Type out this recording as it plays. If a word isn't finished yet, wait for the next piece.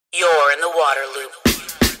You're in the water loop.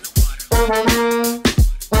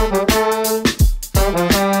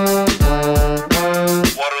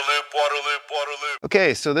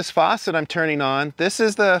 Okay, so this faucet I'm turning on, this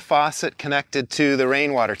is the faucet connected to the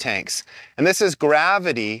rainwater tanks. And this is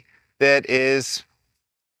gravity that is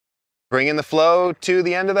bringing the flow to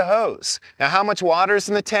the end of the hose. Now, how much water is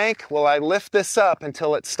in the tank? Well, I lift this up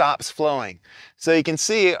until it stops flowing. So you can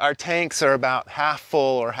see our tanks are about half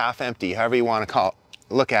full or half empty, however you want to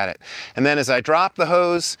look at it. And then as I drop the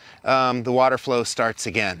hose, the water flow starts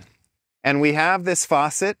again. And we have this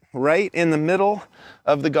faucet right in the middle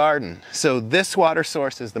of the garden. So this water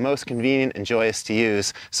source is the most convenient and joyous to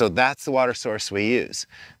use. So that's the water source we use,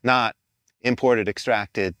 not imported,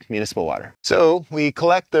 extracted municipal water. So we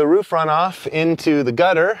collect the roof runoff into the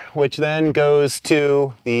gutter, which then goes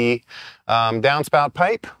to the downspout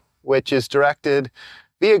pipe, which is directed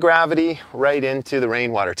via gravity right into the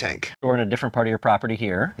rainwater tank. We're in a different part of your property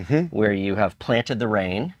here, where you have planted the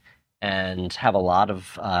rain and have a lot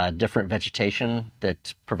of different vegetation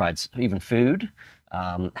that provides even food.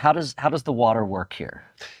 How does the water work here?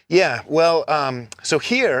 Yeah, well, so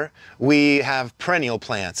here we have perennial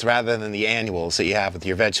plants rather than the annuals that you have with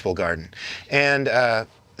your vegetable garden. And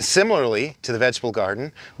similarly to the vegetable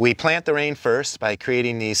garden, we plant the rain first by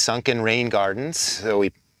creating these sunken rain gardens. So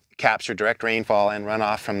we capture direct rainfall and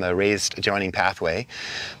runoff from the raised adjoining pathway.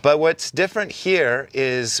 But what's different here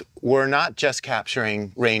is we're not just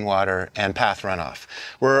capturing rainwater and path runoff.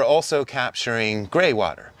 We're also capturing gray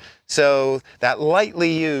water. So that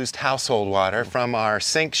lightly used household water from our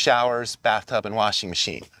sink, showers, bathtub, and washing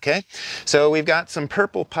machine, okay? So we've got some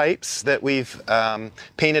purple pipes that we've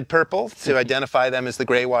painted purple to identify them as the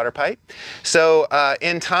gray water pipe. So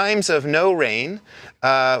in times of no rain,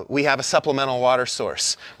 we have a supplemental water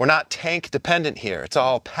source. We're not tank dependent here. It's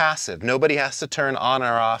all passive. Nobody has to turn on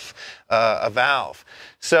or off a valve.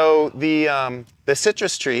 So the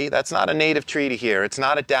citrus tree, that's not a native tree to here. It's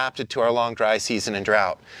not adapted to our long dry season and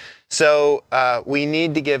drought. So we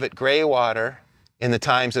need to give it gray water in the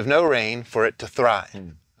times of no rain for it to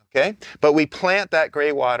thrive. Okay? But we plant that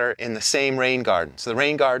gray water in the same rain garden. So the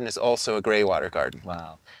rain garden is also a gray water garden.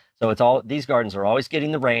 Wow. So these gardens are always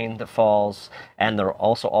getting the rain that falls, and they're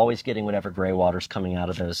also always getting whatever gray water's coming out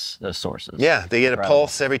of those sources. Yeah, they get a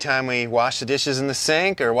pulse every time we wash the dishes in the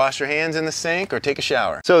sink, or wash our hands in the sink, or take a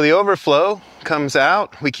shower. So the overflow comes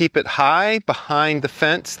out. We keep it high behind the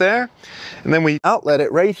fence there, and then we outlet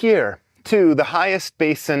it right here to the highest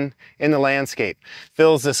basin in the landscape.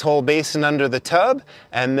 Fills this whole basin under the tub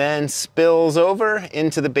and then spills over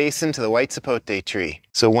into the basin to the white sapote tree.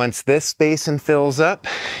 So once this basin fills up,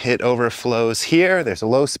 it overflows here. There's a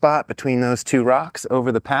low spot between those two rocks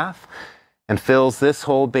over the path and fills this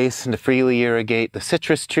whole basin to freely irrigate the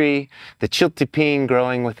citrus tree, the chiltepine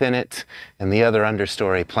growing within it, and the other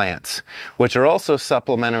understory plants, which are also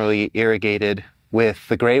supplementarily irrigated with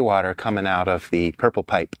the gray water coming out of the purple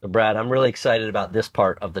pipe. Brad, I'm really excited about this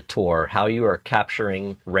part of the tour, how you are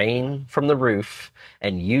capturing rain from the roof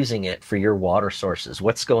and using it for your water sources.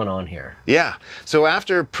 What's going on here? Yeah, so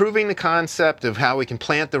after proving the concept of how we can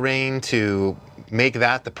plant the rain to make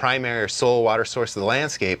that the primary or sole water source of the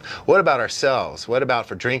landscape, what about ourselves? What about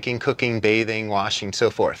for drinking, cooking, bathing, washing, so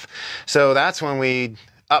forth? So that's when we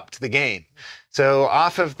upped the game. So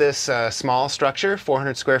off of this small structure,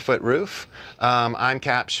 400 square foot roof, I'm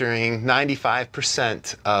capturing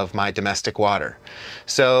 95% of my domestic water.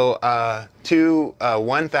 So two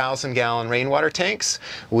 1,000 gallon rainwater tanks.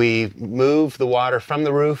 We move the water from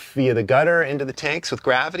the roof via the gutter into the tanks with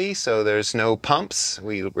gravity, so there's no pumps.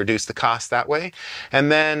 We reduce the cost that way. And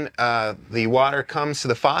then the water comes to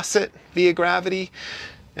the faucet via gravity.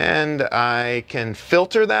 And I can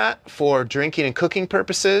filter that for drinking and cooking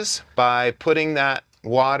purposes by putting that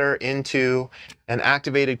water into an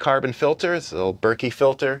activated carbon filter. It's a little Berkey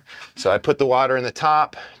filter. So I put the water in the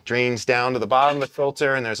top, drains down to the bottom of the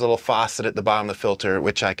filter, and there's a little faucet at the bottom of the filter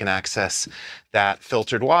which I can access that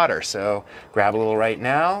filtered water. So grab a little right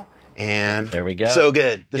now, and there we go. So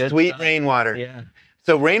good. The sweet rainwater. Yeah.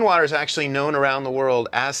 So rainwater is actually known around the world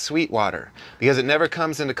as sweet water because it never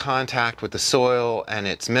comes into contact with the soil and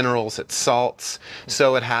its minerals, its salts,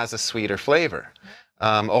 so it has a sweeter flavor.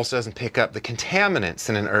 Also doesn't pick up the contaminants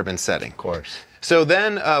in an urban setting. Of course. So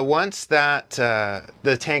then once that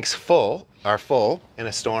the tanks are full in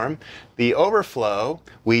a storm, the overflow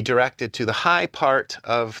we directed to the high part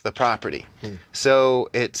of the property. So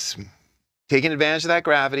it's taking advantage of that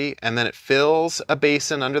gravity, and then it fills a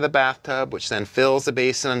basin under the bathtub, which then fills the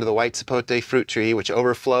basin under the white sapote fruit tree, which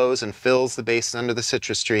overflows and fills the basin under the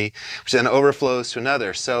citrus tree, which then overflows to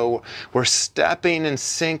another. So we're stepping and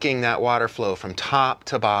sinking that water flow from top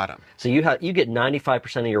to bottom. So you get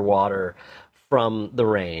 95% of your water from the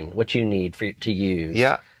rain, what you need to use.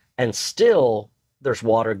 Yeah. And still there's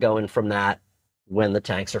water going from that when the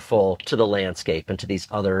tanks are full to the landscape and to these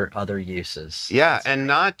other uses. Yeah, and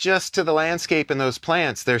not just to the landscape and those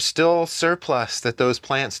plants. There's still surplus that those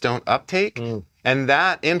plants don't uptake, and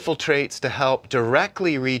that infiltrates to help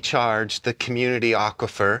directly recharge the community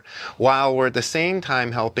aquifer, while we're at the same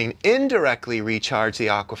time helping indirectly recharge the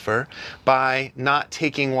aquifer by not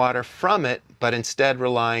taking water from it, but instead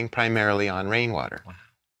relying primarily on rainwater. Wow.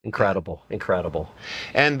 Incredible, incredible.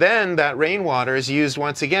 And then that rainwater is used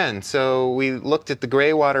once again. So we looked at the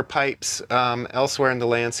gray water pipes elsewhere in the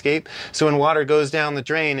landscape. So when water goes down the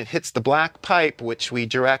drain, it hits the black pipe, which we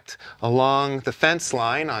direct along the fence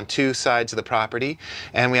line on two sides of the property.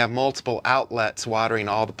 And we have multiple outlets watering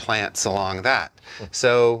all the plants along that.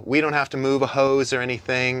 So we don't have to move a hose or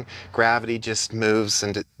anything. Gravity just moves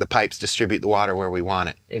and the pipes distribute the water where we want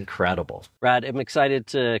it. Incredible. Brad, I'm excited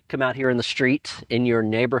to come out here in the street in your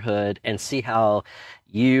neighborhood and see how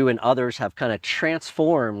you and others have kind of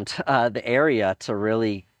transformed the area to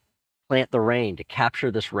really plant the rain, to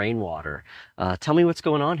capture this rainwater. Tell me what's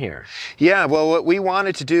going on here. Yeah, well, what we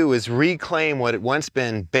wanted to do is reclaim what had once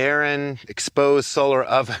been barren, exposed solar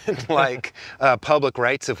oven-like public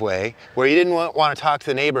rights-of-way, where you didn't want to talk to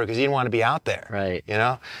the neighbor because you didn't want to be out there. Right. You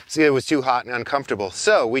know? So it was too hot and uncomfortable.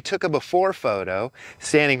 So we took a before photo,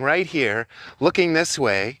 standing right here, looking this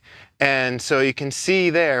way, and so you can see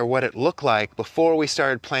there what it looked like before we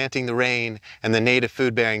started planting the rain and the native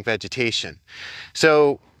food-bearing vegetation.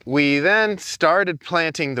 So we then started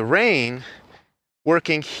planting the rain,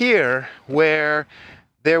 working here where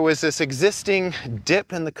there was this existing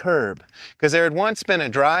dip in the curb, because there had once been a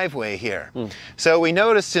driveway here. So we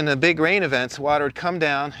noticed in the big rain events, water would come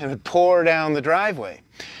down and would pour down the driveway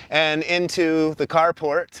and into the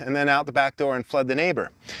carport and then out the back door and flood the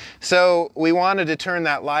neighbor. So we wanted to turn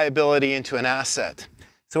that liability into an asset.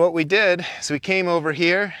 So what we did is we came over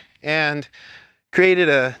here and created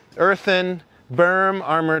a earthen berm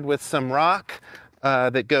armored with some rock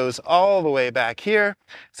that goes all the way back here.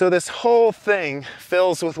 So this whole thing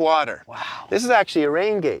fills with water. Wow. This is actually a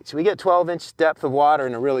rain gauge. We get 12-inch depth of water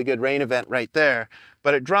in a really good rain event right there,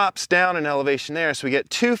 but it drops down in elevation there, so we get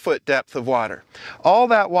 2-foot depth of water. All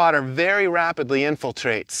that water very rapidly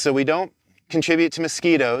infiltrates, so we don't contribute to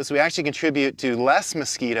mosquitoes. We actually contribute to less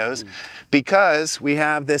mosquitoes because we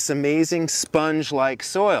have this amazing sponge-like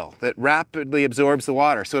soil that rapidly absorbs the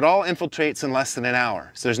water. So it all infiltrates in less than an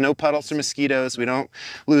hour. So there's no puddles for mosquitoes. We don't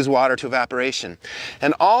lose water to evaporation.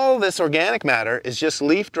 And all this organic matter is just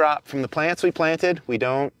leaf drop from the plants we planted. We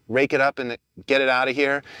don't rake it up and get it out of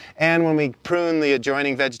here. And when we prune the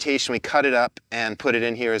adjoining vegetation, we cut it up and put it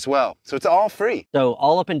in here as well. So it's all free. So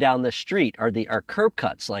all up and down the street are curb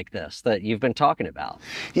cuts like this that you've been talking about.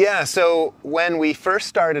 Yeah, so when we first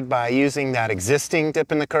started by using that existing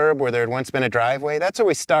dip in the curb where there had once been a driveway, that's where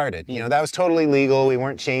we started. You know, that was totally legal. We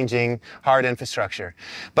weren't changing hard infrastructure.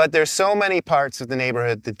 But there's so many parts of the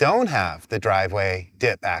neighborhood that don't have the driveway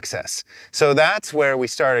dip access. So that's where we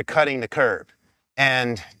started cutting the curb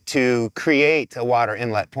and to create a water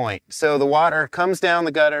inlet point. So the water comes down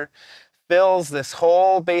the gutter, fills this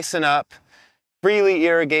whole basin up, freely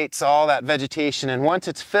irrigates all that vegetation, and once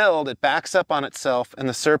it's filled, it backs up on itself and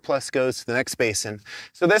the surplus goes to the next basin.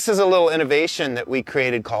 So this is a little innovation that we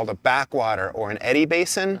created called a backwater or an eddy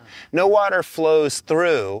basin. No water flows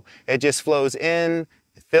through, it just flows in,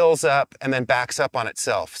 fills up, and then backs up on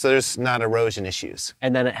itself. So there's not erosion issues.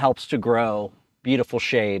 And then it helps to grow beautiful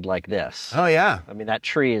shade like this. Oh yeah. I mean, that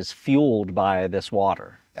tree is fueled by this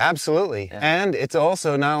water. Absolutely. Yeah. And it's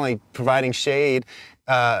also not only providing shade,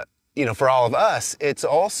 you know, for all of us, it's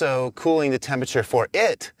also cooling the temperature for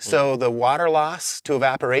it. So the water loss to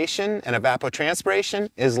evaporation and evapotranspiration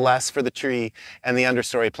is less for the tree and the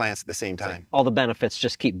understory plants at the same time. All the benefits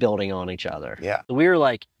just keep building on each other. Yeah. We were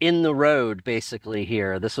like in the road basically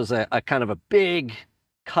here. This was a kind of a big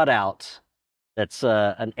cutout that's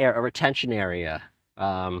a retention area.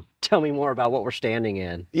 Tell me more about what we're standing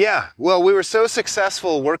in. Yeah, well, we were so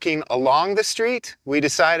successful working along the street, we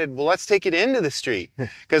decided, well, let's take it into the street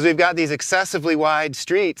because we've got these excessively wide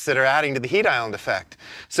streets that are adding to the heat island effect.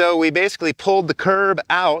 So we basically pulled the curb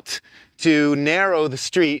out to narrow the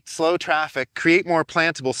street, slow traffic, create more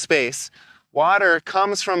plantable space. Water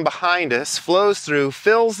comes from behind us, flows through,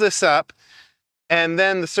 fills this up, and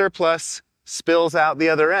then the surplus spills out the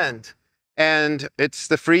other end. And it's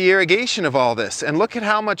the free irrigation of all this. And look at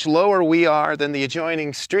how much lower we are than the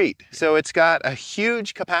adjoining street. So it's got a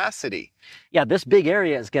huge capacity. Yeah, this big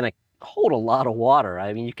area is going to hold a lot of water.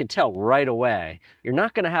 I mean, you can tell right away. You're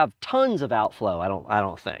not going to have tons of outflow. I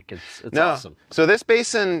don't think. It's No. awesome. So this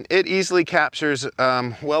basin, it easily captures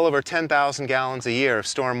well over 10,000 gallons a year of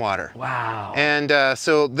stormwater. Wow. And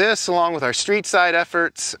so this, along with our street side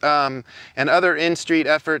efforts and other in-street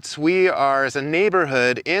efforts, we are, as a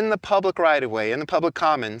neighborhood, in the public right-of-way, in the public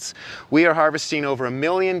commons, we are harvesting over 1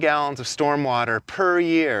 million gallons of stormwater per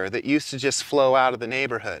year that used to just flow out of the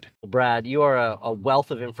neighborhood. Well, Brad, you are a wealth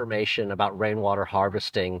of information about rainwater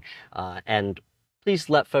harvesting, and please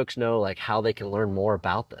let folks know like how they can learn more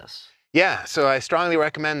about this. Yeah, so I strongly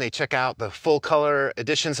recommend they check out the full color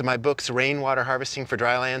editions of my books, Rainwater Harvesting for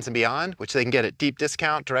Drylands and Beyond, which they can get at deep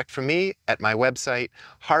discount direct from me at my website,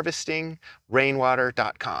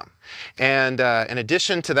 harvestingrainwater.com. And in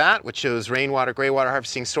addition to that, which shows rainwater, graywater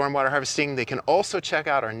harvesting, stormwater harvesting, they can also check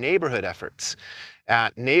out our neighborhood efforts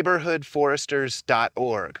at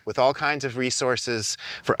neighborhoodforesters.org with all kinds of resources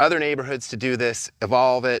for other neighborhoods to do this,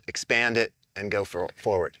 evolve it, expand it, and go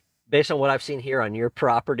forward. Based on what I've seen here on your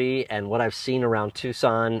property and what I've seen around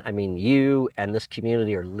Tucson, I mean, you and this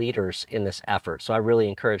community are leaders in this effort. So I really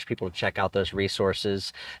encourage people to check out those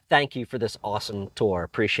resources. Thank you for this awesome tour.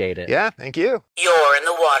 Appreciate it. Yeah, thank you. You're in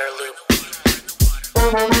the water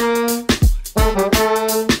loop.